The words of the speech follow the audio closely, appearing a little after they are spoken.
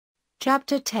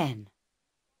Chapter 10.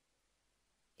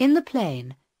 In the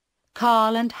plane,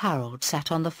 Carl and Harold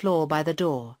sat on the floor by the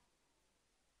door.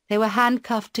 They were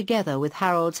handcuffed together with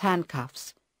Harold's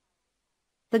handcuffs.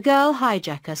 The girl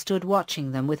hijacker stood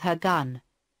watching them with her gun.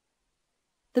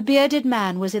 The bearded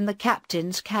man was in the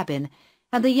captain's cabin,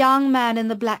 and the young man in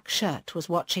the black shirt was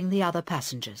watching the other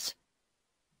passengers.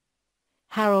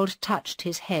 Harold touched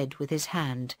his head with his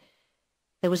hand.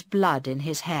 There was blood in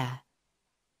his hair.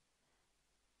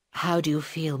 "How do you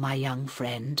feel, my young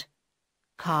friend?"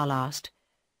 Carl asked.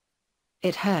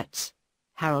 "It hurts,"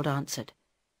 Harold answered.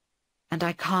 "And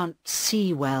I can't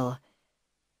see well."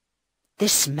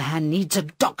 "This man needs a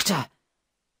doctor,"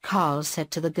 Carl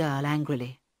said to the girl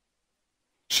angrily.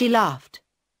 She laughed.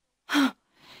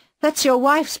 "That's your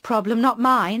wife's problem, not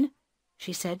mine,"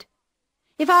 she said.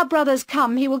 "If our brothers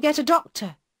come, he will get a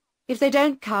doctor. If they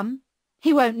don't come,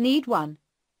 he won't need one."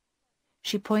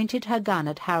 She pointed her gun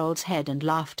at Harold's head and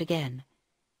laughed again.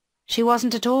 She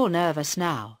wasn't at all nervous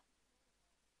now.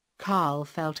 Carl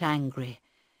felt angry.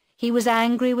 He was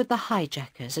angry with the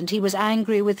hijackers, and he was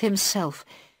angry with himself,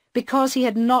 because he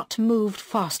had not moved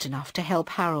fast enough to help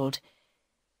Harold.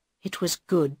 It was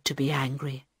good to be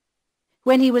angry.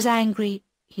 When he was angry,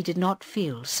 he did not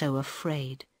feel so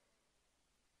afraid.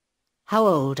 "How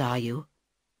old are you?"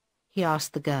 he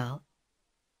asked the girl.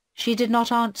 She did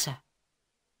not answer.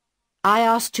 "I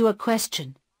asked you a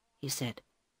question," he said.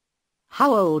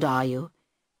 "How old are you?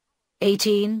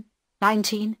 18,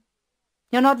 19?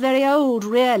 You're not very old,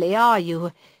 really, are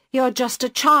you? You're just a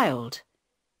child."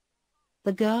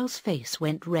 The girl's face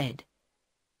went red.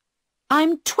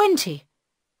 "I'm 20,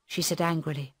 she said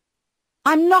angrily.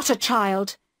 "I'm not a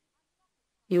child."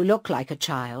 "You look like a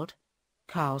child,"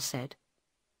 Carl said.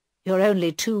 "You're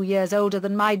only 2 years older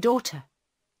than my daughter.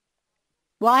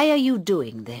 Why are you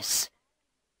doing this?"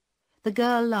 The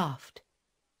girl laughed.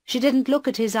 She didn't look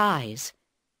at his eyes.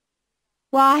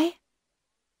 "Why?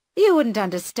 You wouldn't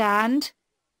understand."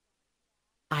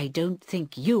 "I don't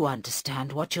think you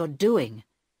understand what you're doing,"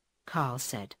 Carl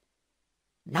said.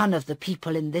 "None of the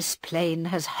people in this plane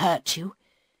has hurt you.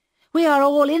 We are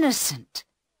all innocent.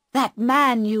 That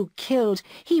man you killed,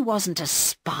 he wasn't a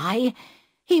spy.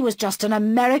 He was just an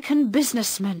American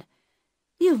businessman.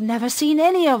 You've never seen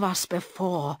any of us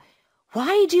before.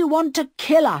 Why do you want to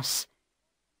kill us?"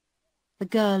 The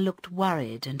girl looked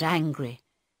worried and angry.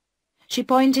 She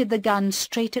pointed the gun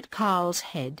straight at Carl's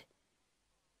head.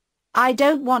 "I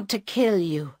don't want to kill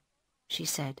you," she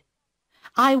said.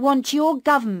 "I want your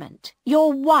government,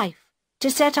 your wife,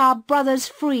 to set our brothers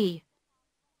free."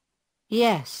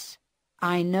 "Yes,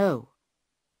 I know,"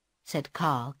 said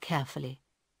Carl carefully.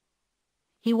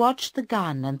 He watched the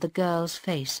gun and the girl's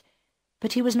face,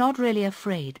 but he was not really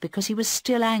afraid because he was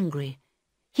still angry.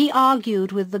 He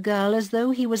argued with the girl as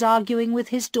though he was arguing with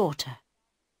his daughter.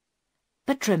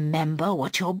 "But remember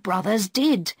what your brothers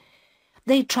did.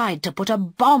 They tried to put a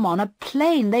bomb on a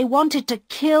plane. They wanted to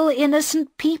kill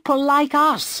innocent people like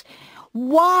us.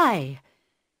 Why?"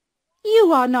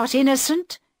 "You are not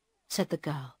innocent," said the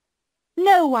girl.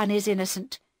 "No one is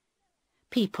innocent.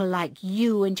 People like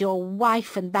you and your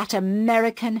wife and that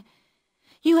American.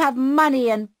 You have money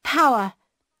and power,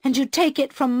 and you take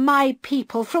it from my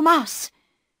people, from us.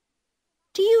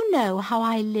 Do you know how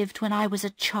I lived when I was a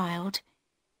child?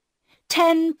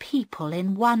 10 people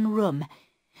in one room,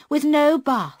 with no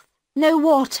bath, no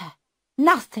water,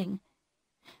 nothing.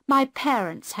 My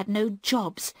parents had no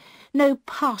jobs, no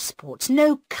passports,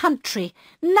 no country,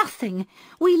 nothing.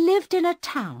 We lived in a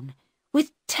town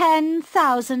with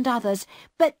 10,000 others,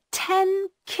 but 10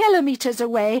 kilometers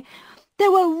away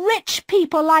there were rich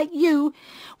people like you,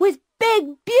 with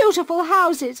big, beautiful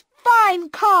houses, fine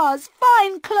cars,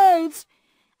 fine clothes,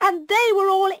 and they were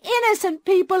all innocent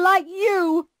people like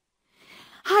you.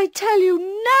 I tell you,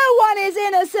 no one is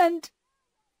innocent."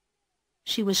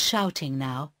 She was shouting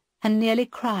now, and nearly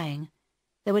crying.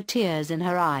 There were tears in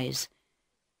her eyes.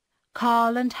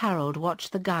 Carl and Harold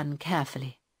watched the gun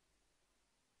carefully.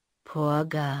 Poor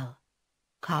girl,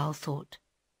 Carl thought.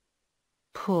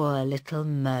 Poor little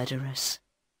murderess.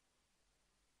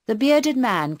 The bearded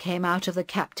man came out of the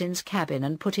captain's cabin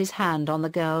and put his hand on the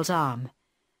girl's arm.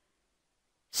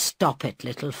 "Stop it,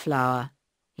 little flower,"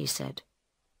 he said.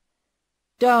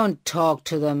 "Don't talk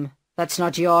to them. That's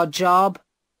not your job."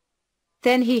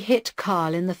 Then he hit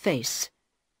Carl in the face.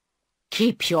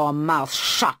 "Keep your mouth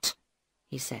shut,"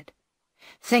 he said.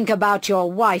 "Think about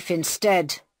your wife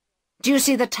instead. Do you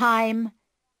see the time?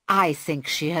 I think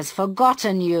she has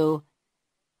forgotten you."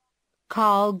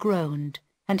 Carl groaned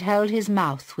and held his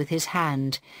mouth with his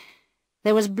hand.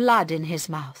 There was blood in his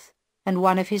mouth, and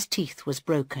one of his teeth was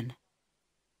broken.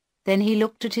 Then he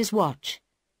looked at his watch.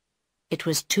 It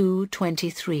was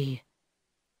 2:23.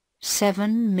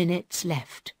 7 minutes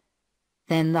left.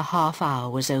 Then the half-hour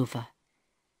was over.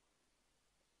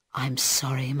 "I'm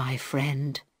sorry, my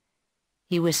friend,"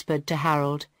 he whispered to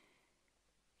Harold.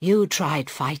 "You tried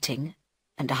fighting,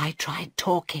 and I tried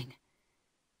talking.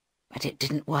 But it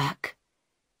didn't work.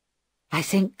 I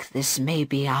think this may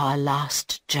be our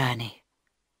last journey."